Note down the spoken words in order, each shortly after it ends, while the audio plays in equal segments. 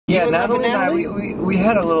Yeah, Natalie and I, we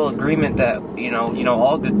had a little agreement that, you know,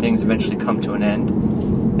 all good things eventually come to an end.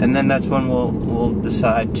 And then that's when we'll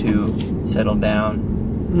decide to settle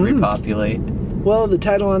down, repopulate. Well, the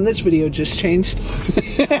title on this video just changed.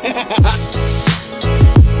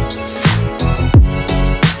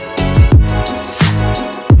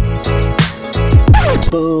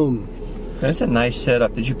 Boom. That's a nice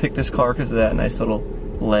setup. Did you pick this car because of that nice little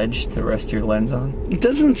ledge to rest your lens on? It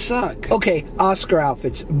doesn't suck. Okay, Oscar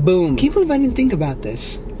outfits. Boom. Can't believe I didn't think about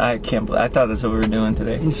this. I can't believe. I thought that's what we were doing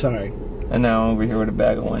today. I'm sorry. And now I'm over here with a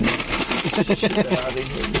bag of wine.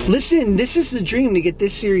 Listen, this is the dream, to get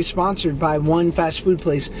this series sponsored by one fast food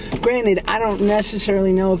place. Granted, I don't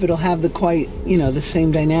necessarily know if it'll have the the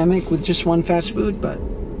same dynamic with just one fast food, but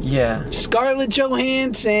yeah. Scarlett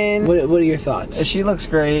Johansson. What are your thoughts? She looks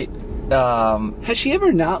great. Has she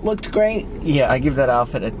ever not looked great? Yeah, I give that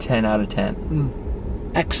outfit a 10 out of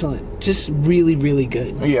 10. Excellent. Just really, really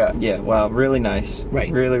good. Yeah, wow, really nice.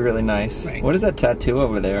 Right. Really, really nice. Right. What is that tattoo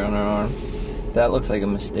over there on her arm? That looks like a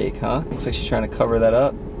mistake, huh? Looks like she's trying to cover that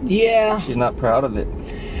up. Yeah. She's not proud of it.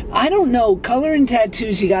 I don't know. Color and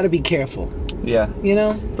tattoos, you gotta be careful. Yeah. You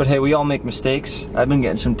know? But hey, we all make mistakes. I've been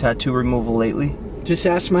getting some tattoo removal lately. Just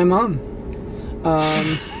ask my mom.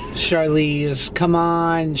 Charlize, come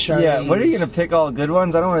on, Charlize. Yeah, what are you gonna pick all good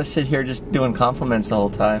ones? I don't want to sit here just doing compliments the whole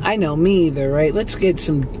time. I know, me either, right? Let's get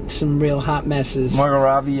some real hot messes. Margot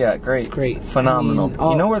Robbie, yeah, great. Great. Phenomenal. I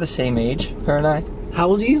mean, you know we're the same age, her and I? How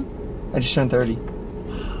old are you? I just turned 30.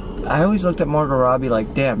 I always looked at Margot Robbie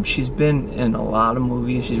like, damn, she's been in a lot of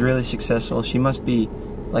movies. She's really successful. She must be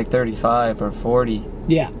like 35 or 40.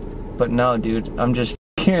 Yeah. But no, dude, I'm just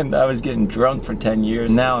I was getting drunk for 10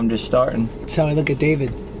 years. Now I'm just starting. That's how I look at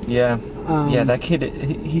David. Yeah. Yeah, that kid,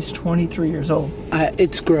 he's 23 years old.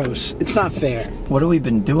 It's gross. It's not fair. What have we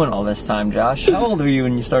been doing all this time, Josh? How old were you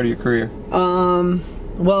when you started your career?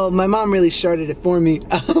 Well, my mom really started it for me.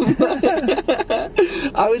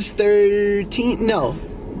 I was 13, no,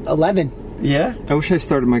 11. Yeah? I wish I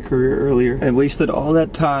started my career earlier. I wasted all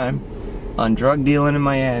that time on drug dealing in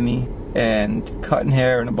Miami and cutting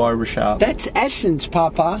hair in a barbershop. That's essence,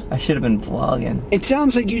 Papa. I should have been vlogging. It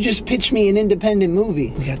sounds like you just pitched me an independent movie.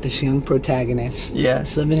 We got this young protagonist. Yeah.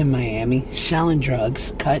 He's living in Miami, selling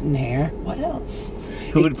drugs, cutting hair. What else?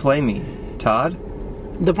 Who would play me? Todd?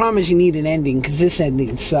 The problem is you need an ending, because this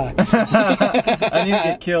ending sucks. I need to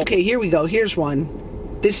get killed. Okay, here we go. Here's one.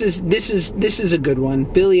 This is a good one.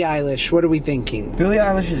 Billie Eilish. What are we thinking? Billie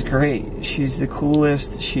Eilish is great. She's the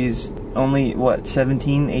coolest. She's only, what,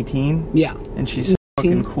 17, 18? Yeah. And she's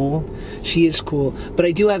fucking cool. She is cool. But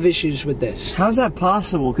I do have issues with this. How's that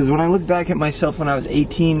possible? Because when I look back at myself when I was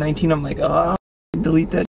 18, 19, I'm like, oh,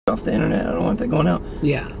 delete that off the internet. I don't want that going out.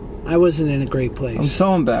 Yeah. I wasn't in a great place. I'm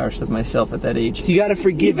so embarrassed of myself at that age. You gotta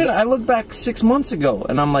forgive it. I look back 6 months ago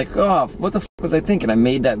and I'm like, oh, what the f was I thinking? I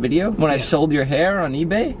made that video when I sold your hair on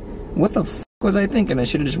eBay? What the f was I thinking? I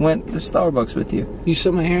should have just went to Starbucks with you. You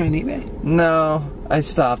sold my hair on eBay? No, I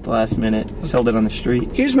stopped last minute. Sold it on the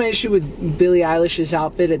street. Here's my issue with Billie Eilish's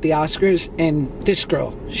outfit at the Oscars, and this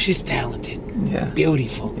girl, she's talented. Yeah.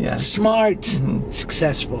 Beautiful. Yeah. Smart.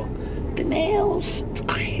 Successful. The nails, it's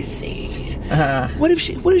crazy. What if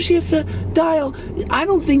she has to dial? I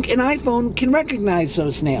don't think an iPhone can recognize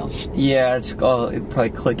those nails. Yeah, it's probably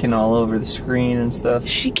clicking all over the screen and stuff.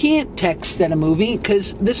 She can't text at a movie,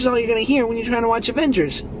 because this is all you're going to hear when you're trying to watch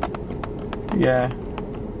Avengers. Yeah.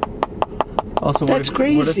 Also, That's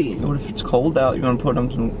crazy. What if it's cold out? You want to put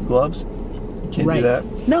on some gloves? You can't do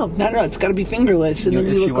that. No, not at all. It's got to be fingerless, and then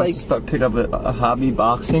you look like. If she wants to pick up a hobby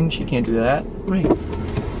boxing, she can't do that. Right.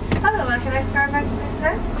 Hello, can I start my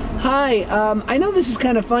business? Hi, I know this is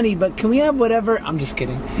kind of funny, but can we have whatever? I'm just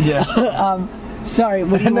kidding. Yeah. Sorry,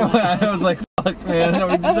 what do you want? I was like, fuck, man,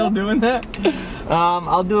 are we still doing that?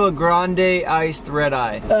 I'll do a grande iced red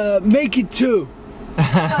eye. Make it 2.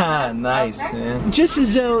 Nice, man. Just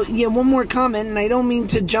as though, one more comment, and I don't mean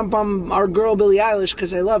to jump on our girl Billie Eilish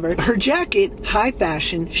because I love her. Her jacket, high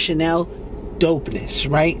fashion, Chanel, dopeness,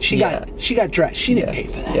 right? She got dressed. She didn't pay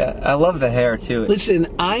for that. Yeah, I love the hair too.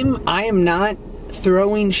 Listen, I am not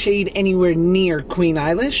throwing shade anywhere near Queen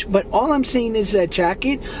Eilish, but all I'm saying is that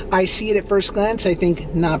jacket, I see it at first glance, I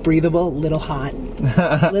think not breathable, little hot.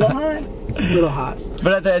 Little hot. Little hot.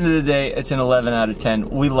 But at the end of the day, it's an 11 out of 10.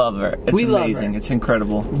 We love her. It's amazing. Love her. It's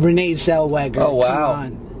incredible. Renee Zellweger. Oh wow. Come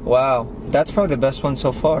on. Wow. That's probably the best one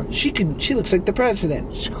so far. She looks like the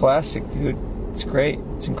president. She's classic, dude. It's great.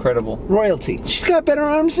 It's incredible. Royalty. She's got better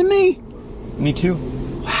arms than me. Me too.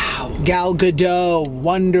 Wow. Gal Gadot,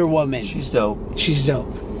 Wonder Woman. She's dope. She's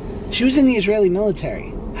dope. She was in the Israeli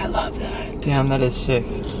military. I love that. Damn, that is sick.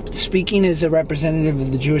 Speaking as a representative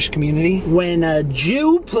of the Jewish community, when a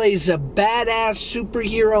Jew plays a badass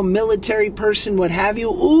superhero, military person, what have you,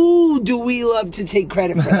 ooh, do we love to take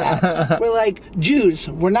credit for that. We're like, Jews,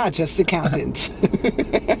 we're not just accountants.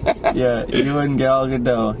 Yeah, you and Gal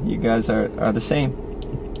Gadot, you guys are the same.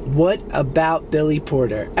 What about Billy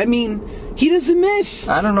Porter? I mean, he doesn't miss.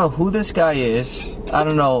 I don't know who this guy is. I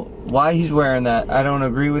don't know why he's wearing that. I don't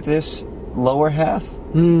agree with this lower half.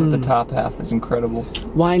 But the top half is incredible.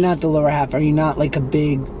 Why not the lower half? Are you not like a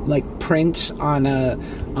big Prince on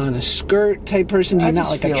a skirt type person? Are you not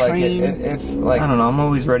like a train? I don't know, I'm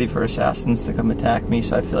always ready for assassins to come attack me,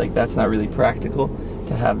 so I feel like that's not really practical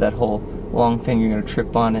to have that whole long thing. You're gonna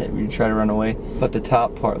trip on it, you try to run away. But the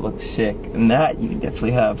top part looks sick, and that you can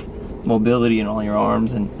definitely have mobility in all your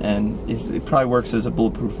arms, and it probably works as a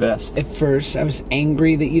bulletproof vest. At first, I was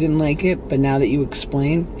angry that you didn't like it, but now that you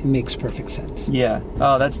explain, it makes perfect sense. Yeah.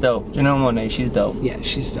 Oh, that's dope. Janelle Monáe, she's dope. Yeah,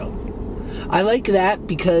 she's dope. I like that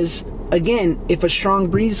because, again, if a strong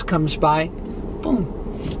breeze comes by, boom.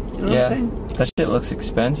 You know what I'm saying? That shit looks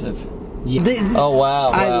expensive. Yeah. Oh, wow.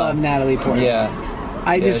 I love Natalie Portman. Yeah.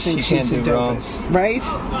 I just think she's the dopest. Right?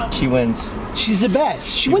 She wins. She's the best.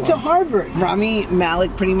 She went to Harvard. Rami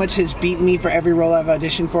Malek pretty much has beaten me for every role I've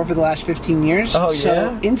auditioned for the last 15 years. Oh, yeah?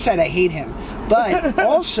 So inside I hate him. But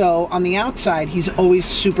also on the outside, he's always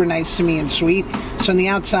super nice to me and sweet. So on the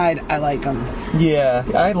outside, I like him. Yeah,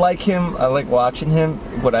 I like him. I like watching him.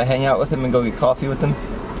 Would I hang out with him and go get coffee with him?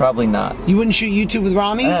 Probably not. You wouldn't shoot YouTube with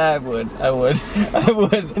Rami? I would. I would.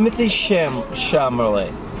 Timothy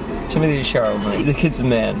Chalamet. Timothy Chalamet. The kid's the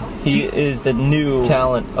man. He is the new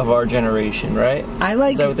talent of our generation, right?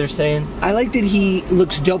 Is that what they're saying? I like that he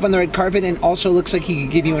looks dope on the red carpet and also looks like he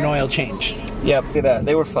could give you an oil change. Yep, look at that.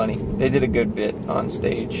 They were funny. They did a good bit on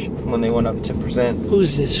stage when they went up to present.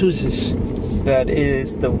 Who's this? Who's this? That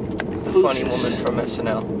is the funny woman from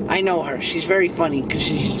SNL. I know her. She's very funny because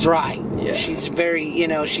she's dry. Yeah. She's very,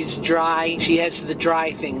 she's dry. She has the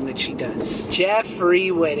dry thing that she does. Jeffrey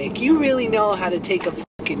Wittek, you really know how to take a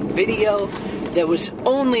fucking video that was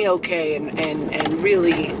only okay and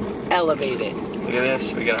really elevate it. Look at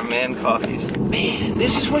this. We got our man coffees. Man,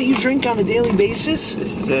 this is what you drink on a daily basis?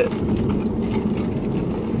 This is it.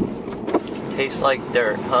 Tastes like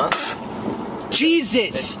dirt, huh?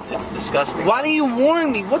 Jesus! It's disgusting. Why don't you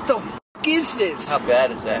warn me? What the fuck is this? How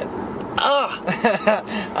bad is that? Ugh!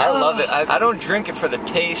 I love it. I don't drink it for the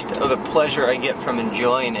taste or the pleasure I get from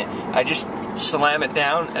enjoying it. I just slam it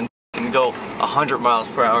down and can go 100 miles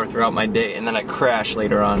per hour throughout my day, and then I crash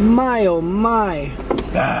later on. My oh my.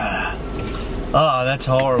 Oh, that's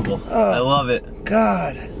horrible. I love it.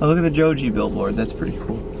 God. Oh, look at the Joji billboard. That's pretty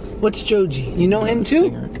cool. What's Joji? You know him too?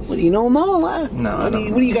 Singer. What, do you know him all, huh? No, what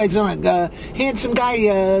do you guys on? Handsome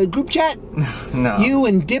guy group chat? No. You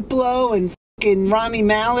and Diplo and fucking Rami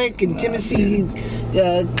Malek and Timothy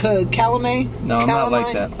Chalamet? No, I'm not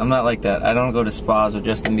like that. I'm not like that. I don't go to spas with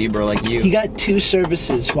Justin Bieber like you. He got 2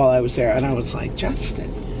 services while I was there, and I was like,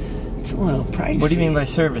 Justin, it's a little pricey. What do you mean by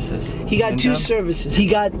services? He got 2 services. He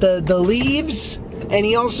got the leaves, and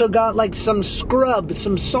he also got like some scrub,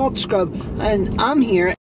 some salt scrub. And I'm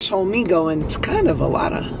here, told me going, it's kind of a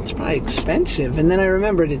lot of, it's probably expensive. And then I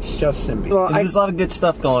remembered it's Justin Bieber. Well, there's a lot of good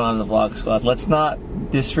stuff going on in the Vlog Squad. Let's not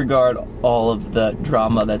disregard all of the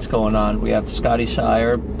drama that's going on. We have Scotty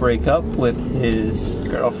Shire break up with his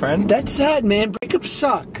girlfriend. That's sad, man. Breakups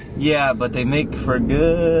suck. Yeah, but they make for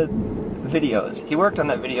good videos. He worked on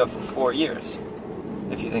that video for 4 years,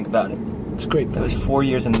 if you think about it. It's great. It was 4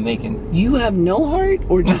 years in the making. You have no heart,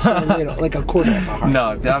 or just a little, like a quarter of a heart?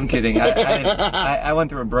 No, I'm kidding. I went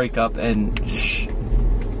through a breakup, and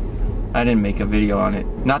I didn't make a video on it.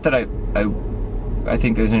 Not that I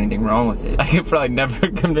think there's anything wrong with it. I could probably never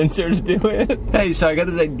convince her to do it. Hey, so I got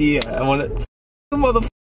this idea. I want to... The motherfucker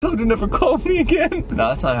to never call me again. No,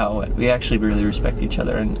 that's not how it went. We actually really respect each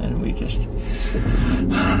other, and we just...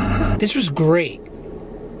 This was great.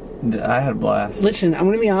 I had a blast. Listen, I'm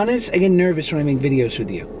going to be honest. I get nervous when I make videos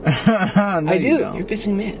with you. No, I do. You're a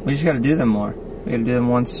busy man. We just got to do them more. We got to do them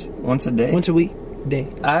once a day. Once a week. Day.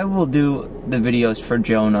 I will do the videos for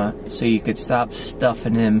Jonah so you could stop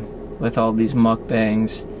stuffing him with all these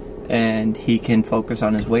mukbangs, and he can focus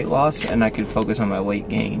on his weight loss, and I can focus on my weight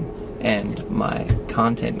gain and my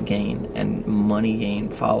content gain and money gain,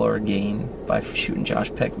 follower gain by shooting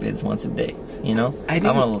Josh Peck vids once a day. You know? I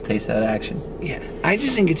want a little taste of that action. Yeah. I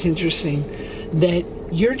just think it's interesting that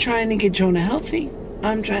you're trying to get Jonah healthy.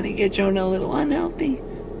 I'm trying to get Jonah a little unhealthy.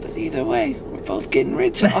 But either way, we're both getting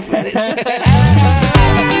rich off of it.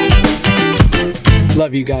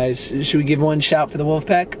 Love you guys. Should we give one shout for the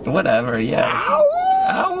Wolfpack? Whatever, yeah. Ow!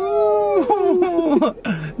 Ow!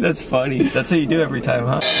 That's funny. That's what you do every time,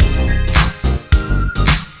 huh?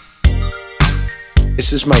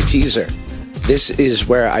 This is my teaser. This is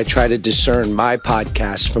where I try to discern my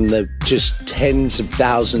podcast from the just tens of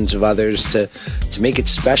thousands of others to make it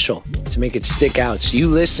special, to make it stick out. So you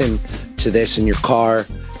listen to this in your car,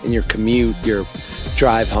 in your commute, your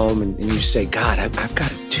drive home, and you say, God, I've got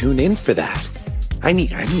to tune in for that. I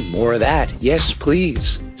need more of that. Yes,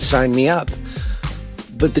 please, sign me up.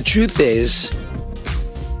 But the truth is,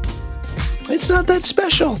 it's not that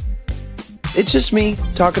special. It's just me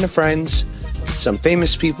talking to friends, some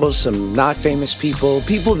famous people, some not famous people,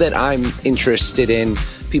 people that I'm interested in,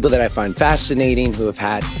 people that I find fascinating, who have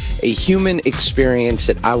had a human experience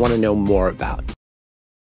that I want to know more about.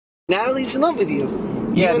 Natalie's in love with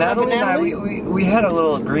you. Yeah, You in love with Natalie and I, we had a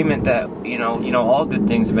little agreement that, you know, all good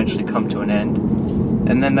things eventually come to an end.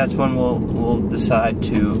 And then that's when we'll decide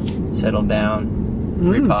to settle down,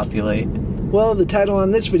 repopulate. Well, the title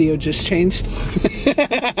on this video just changed. Yeah,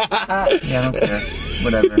 I don't care.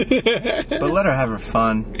 Whatever. But let her have her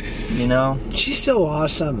fun, you know? She's so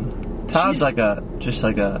awesome. Todd's just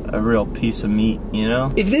like a real piece of meat, you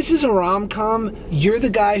know? If this is a rom-com, you're the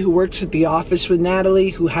guy who works at the office with Natalie,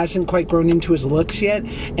 who hasn't quite grown into his looks yet,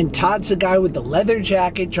 and Todd's the guy with the leather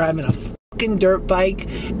jacket driving a fucking dirt bike,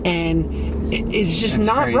 and it's just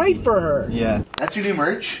not crazy. right for her. Yeah. That's your new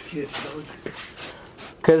merch?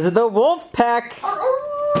 Because of the wolf pack.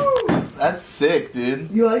 That's sick,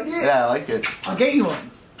 dude. You like it? Yeah, I like it. I'll get you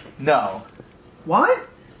one. No. What?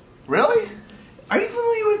 Really? Are you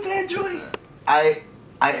familiar with that joint? I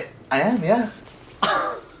am, yeah.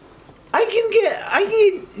 I can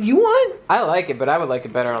get. You want? I like it, but I would like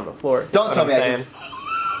it better on the floor. Don't tell me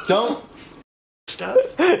Don't Stuff?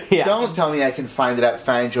 Yeah. Don't tell me I can find it at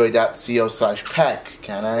fanjoy.co/Peck,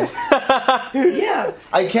 can I? Yeah.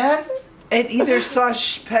 I can? At either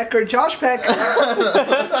Sash Peck or Josh Peck.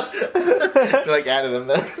 Like added them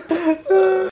there.